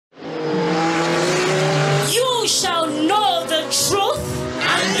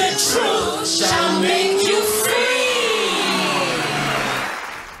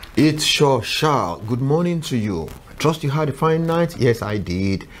It sure shall. Good morning to you. Trust you had a fine night. Yes, I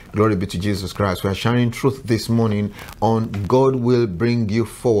did. Glory be to Jesus Christ. We are sharing truth this morning on God will bring you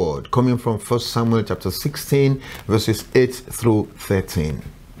forward, coming from 1 Samuel chapter 16 verses 8 through 13.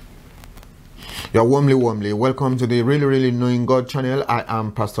 You're warmly welcome to the Really Knowing God channel. I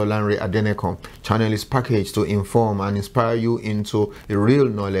am Pastor Lanre Adenekan. Channel is packaged to inform and inspire you into the real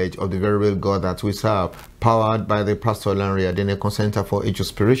knowledge of the very real God that we serve, powered by the Pastor Lanre Adenekan Center for Age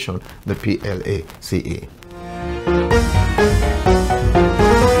Inspiration, the PLACE.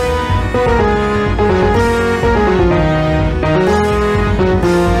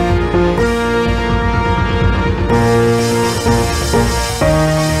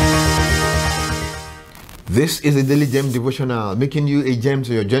 This is a daily gem devotional, making you a gem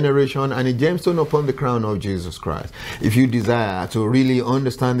to your generation and a gemstone upon the crown of Jesus Christ. If you desire to really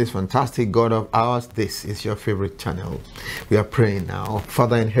understand this fantastic God of ours, this is your favorite channel. We are praying now.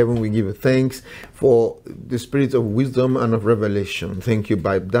 Father in heaven, we give you thanks for the spirit of wisdom and of revelation. Thank you.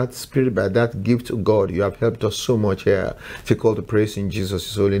 By that spirit, by that gift of God, you have helped us so much here. Take all the praise in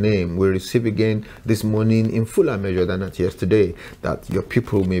Jesus' holy name. We receive again this morning in fuller measure than at yesterday, that your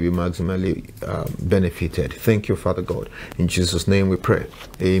people may be maximally benefited. Thank you, Father God. In Jesus' name we pray.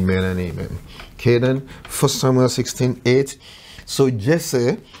 Amen and amen. Okay then, 1 Samuel 16:8. So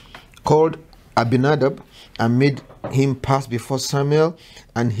Jesse called Abinadab and made him pass before Samuel,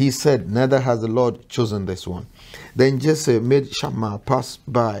 and he said, neither has the Lord chosen this one. Then Jesse made Shammah pass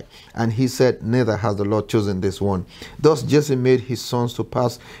by, and he said, neither has the Lord chosen this one. Thus Jesse made his sons to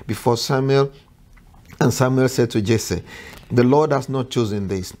pass before Samuel, and Samuel said to Jesse, the Lord has not chosen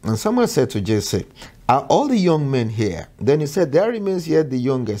this. And Samuel said to Jesse, are all the young men here? Then he said, there remains yet the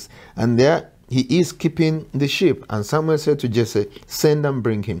youngest, and there he is keeping the sheep. And Samuel said to Jesse, send and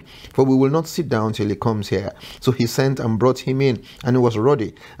bring him, for we will not sit down till he comes here. So he sent and brought him in, and he was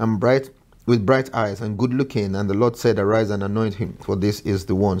ruddy and bright, with bright eyes and good looking. And the Lord said, arise and anoint him, for this is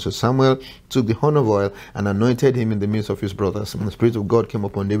the one. So Samuel took the horn of oil and anointed him in the midst of his brothers. And the Spirit of God came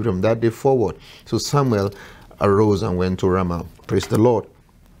upon David from that day forward. So Samuel arose and went to Ramah. Praise the Lord.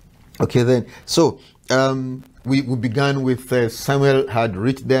 Okay then, so we began with Samuel had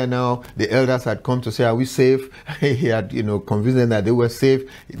reached there now. The elders had come to say, are we safe? He had, convinced them that they were safe.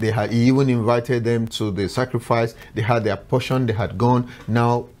 He even invited them to the sacrifice. They had their portion. They had gone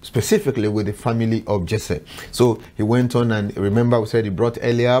now specifically with the family of Jesse. So he went on, and remember we said he brought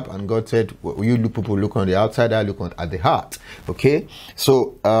Eliab, and God said, well, you people look on the outside, I look at the heart. Okay,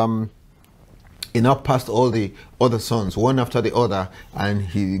 so he now passed all the other sons one after the other,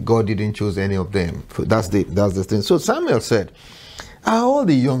 and God didn't choose any of them. That's the thing. So Samuel said, are all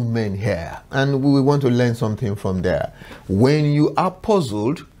the young men here? And we want to learn something from there. When you are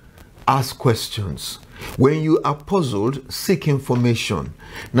puzzled, ask questions. When you are puzzled, seek information.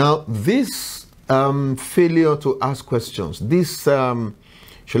 Now this failure to ask questions, this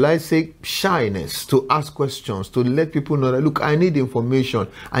shall I say shyness to ask questions, to let people know that, look, I need information,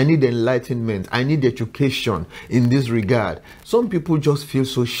 I need enlightenment, I need education in this regard. Some people just feel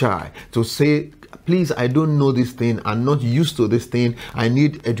so shy to say, please, I don't know this thing, I'm not used to this thing, I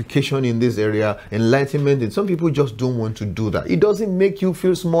need education in this area, enlightenment. And some people just don't want to do that. It doesn't make you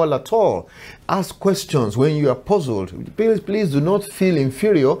feel small at all. Ask questions when you are puzzled. Please do not feel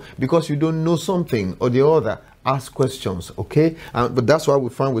inferior because you don't know something or the other. Ask questions, okay? But that's what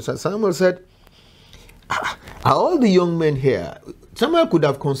we found with Samuel said, are all the young men here? Samuel could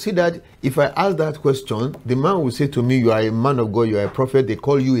have considered, if I ask that question, the man will say to me, you are a man of God, you are a prophet, they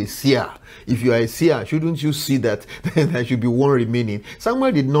call you a seer. If you are a seer, shouldn't you see that there should be one remaining?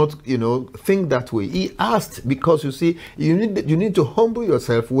 Samuel did not, think that way. He asked because, you see, you need to humble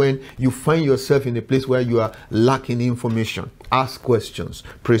yourself when you find yourself in a place where you are lacking information. Ask questions.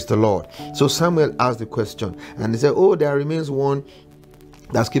 Praise the Lord. So Samuel asked the question, and he said, oh, there remains one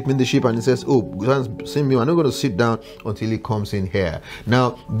that's keeping the sheep, and he says, oh, send me, I'm not going to sit down until he comes in here.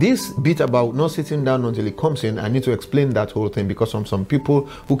 Now this bit about not sitting down until he comes in, I need to explain that whole thing, because some people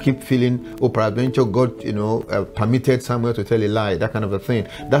who keep feeling, oh, peradventure God permitted Samuel to tell a lie, that kind of a thing.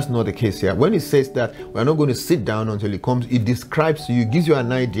 That's not the case here. When he says that we're not going to sit down until he comes, it describes to you, gives you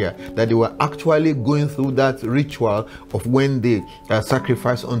an idea that they were actually going through that ritual of when they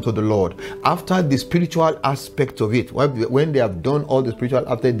sacrifice unto the Lord. After the spiritual aspect of it, when they have done all the spiritual,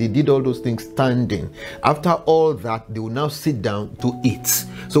 after they did all those things standing, after all that, they will now sit down to eat.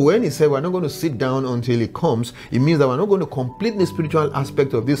 So when he said we're not going to sit down until he comes, it means that we're not going to complete the spiritual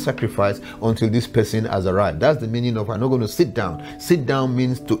aspect of this sacrifice until this person has arrived. That's the meaning of we're not going to sit down. Sit down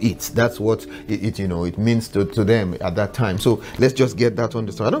means to eat. That's what it means to them at that time. So let's just get that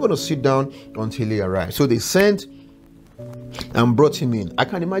understood. I'm not going to sit down until he arrives. So they sent and brought him in. I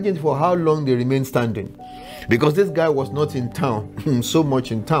can imagine for how long they remained standing, because this guy was not in town, so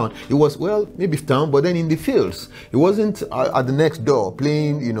much in town. He was, well, maybe town, but then in the fields. He wasn't at the next door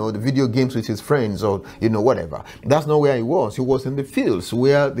playing, the video games with his friends or, whatever. That's not where he was. He was in the fields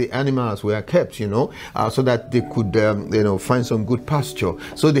where the animals were kept, so that they could, find some good pasture.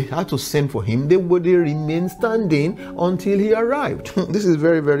 So they had to send for him. They remain standing until he arrived. This is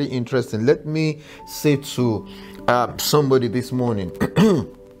very, very interesting. Let me say to somebody this morning,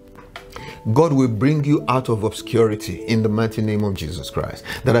 God will bring you out of obscurity in the mighty name of Jesus Christ.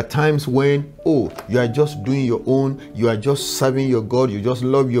 There are times when, you are just doing your own, you are just serving your God, you just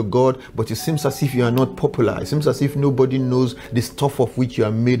love your God, but it seems as if you are not popular. It seems as if nobody knows the stuff of which you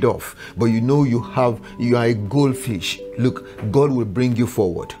are made of. But you are a goldfish. Look, God will bring you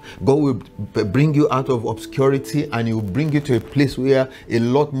forward. God will bring you out of obscurity, and He will bring you to a place where a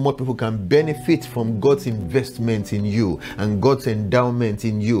lot more people can benefit from God's investment in you and God's endowment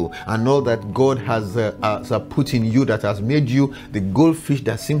in you and all that God has put in you, that has made you the goldfish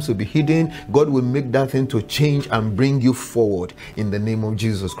that seems to be hidden. God will make that thing to change and bring you forward in the name of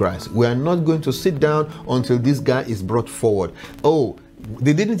Jesus Christ. We are not going to sit down until this guy is brought forward.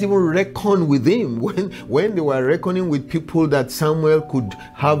 They didn't even reckon with him when they were reckoning with people that Samuel could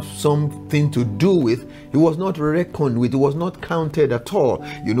have something to do with. He was not reckoned with. He was not counted at all,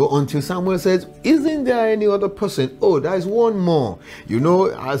 until Samuel says, isn't there any other person? There is one more,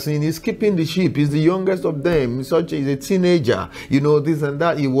 as in he's keeping the sheep. He's the youngest of them. He's a teenager, this and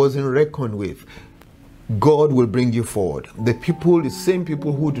that. He wasn't reckoned with. God will bring you forward. The same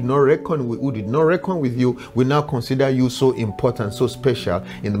people who did not reckon with you, will now consider you so important, so special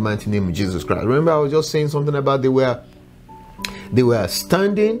in the mighty name of Jesus Christ. Remember, I was just saying something about they were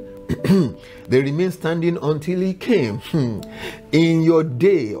standing. They remained standing until He came. In your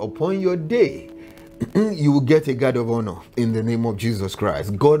day, upon your day, you will get a guard of honor in the name of Jesus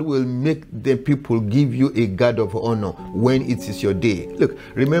Christ. God will make the people give you a guard of honor when it is your day. Look,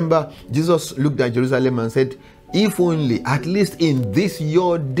 remember, Jesus looked at Jerusalem and said, if only, at least in this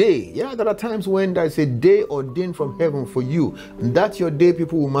your day. Yeah, there are times when there is a day ordained from heaven for you. And that's your day,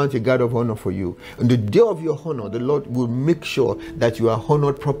 people will mount a guard of honor for you. On the day of your honor, the Lord will make sure that you are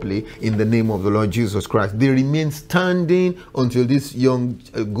honored properly in the name of the Lord Jesus Christ. They remain standing until this young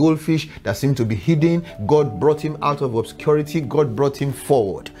goldfish that seemed to be hidden, God brought him out of obscurity. God brought him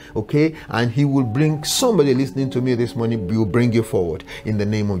forward. Okay? And He will bring somebody listening to me this morning, He will bring you forward in the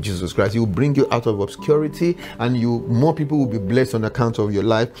name of Jesus Christ. He will bring you out of obscurity, and more people will be blessed on account of your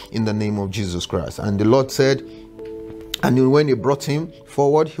life in the name of Jesus Christ. And the Lord said, and when He brought him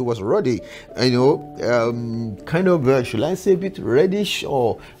forward, he was ruddy, should I say a bit reddish,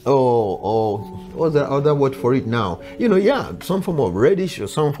 or what's the other word for it now? Some form of reddish, or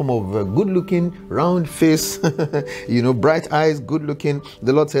some form of good looking, round face, bright eyes, good looking.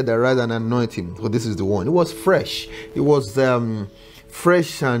 The Lord said, arise and anoint him. So this is the one. It was fresh. It was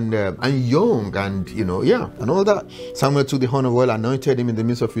fresh and young, and and all that. Samuel took the horn of oil, anointed him in the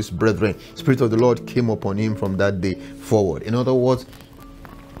midst of his brethren. Spirit of the Lord came upon him from that day forward. In other words,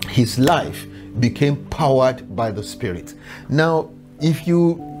 his life became powered by the Spirit. Now, if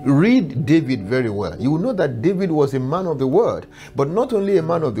you read David very well, you will know that David was a man of the word, but not only a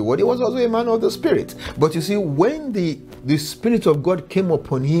man of the word, he was also a man of the Spirit. But you see, when the Spirit of God came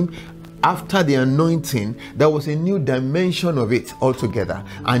upon him, after the anointing, there was a new dimension of it altogether,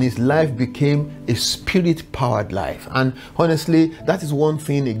 and his life became a Spirit-powered life. And honestly, that is one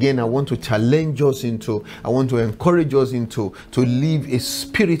thing, again, I want to challenge us into, I want to encourage us into, to live a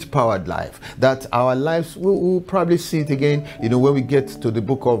Spirit-powered life. That our lives, we'll probably see it again, when we get to the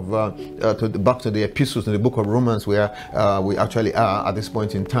book of, back to the epistles in the book of Romans, where we actually are at this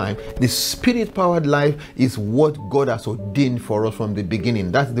point in time. The Spirit-powered life is what God has ordained for us from the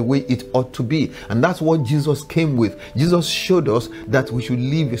beginning. That's the way it ought to be, and that's what Jesus came with. Jesus showed us that we should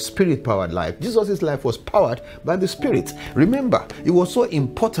live a Spirit-powered life. Jesus' life was powered by the Spirit. Remember, it was so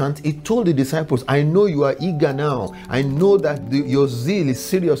important. He told the disciples, I know you are eager now. I know that your zeal is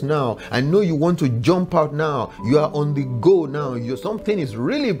serious now. I know you want to jump out now. You are on the go now. Something is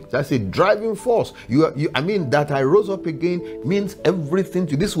really, that's a driving force. That I rose up again means everything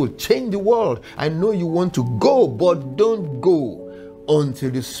to this will change the world. I know you want to go, but don't go until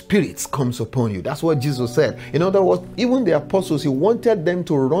the Spirit comes upon you. That's what Jesus said. In other words, even the apostles, He wanted them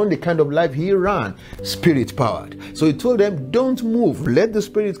to run the kind of life He ran, Spirit-powered. So He told them, don't move, let the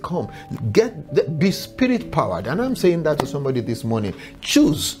Spirit come, be Spirit-powered. And I'm saying that to somebody this morning.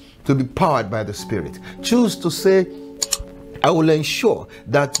 Choose to be powered by the Spirit. Choose to say, I will ensure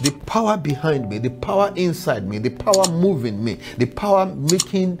that the power behind me, the power inside me, the power moving me, the power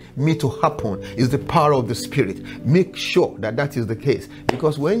making me to happen is the power of the Spirit. Make sure that that is the case,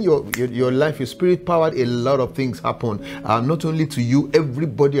 because when your life is spirit powered, a lot of things happen. Not only to you,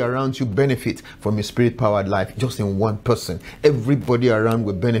 everybody around you benefit from a spirit powered life. Just in one person, everybody around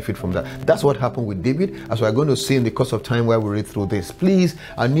will benefit from that. That's what happened with David, as we're going to see in the course of time while we read through this. Please,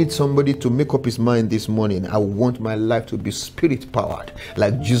 I need somebody to make up his mind this morning. I want my life to be spirit powered,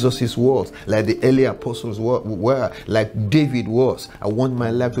 like Jesus was, like the early apostles were, like David was. I want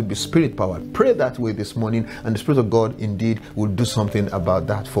my life to be spirit powered. Pray that way this morning, and the Spirit of God indeed will do something about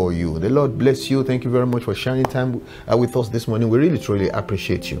that for you. The Lord bless you. Thank you very much for sharing time with us this morning. We really truly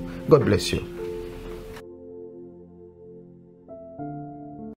appreciate you. God bless you.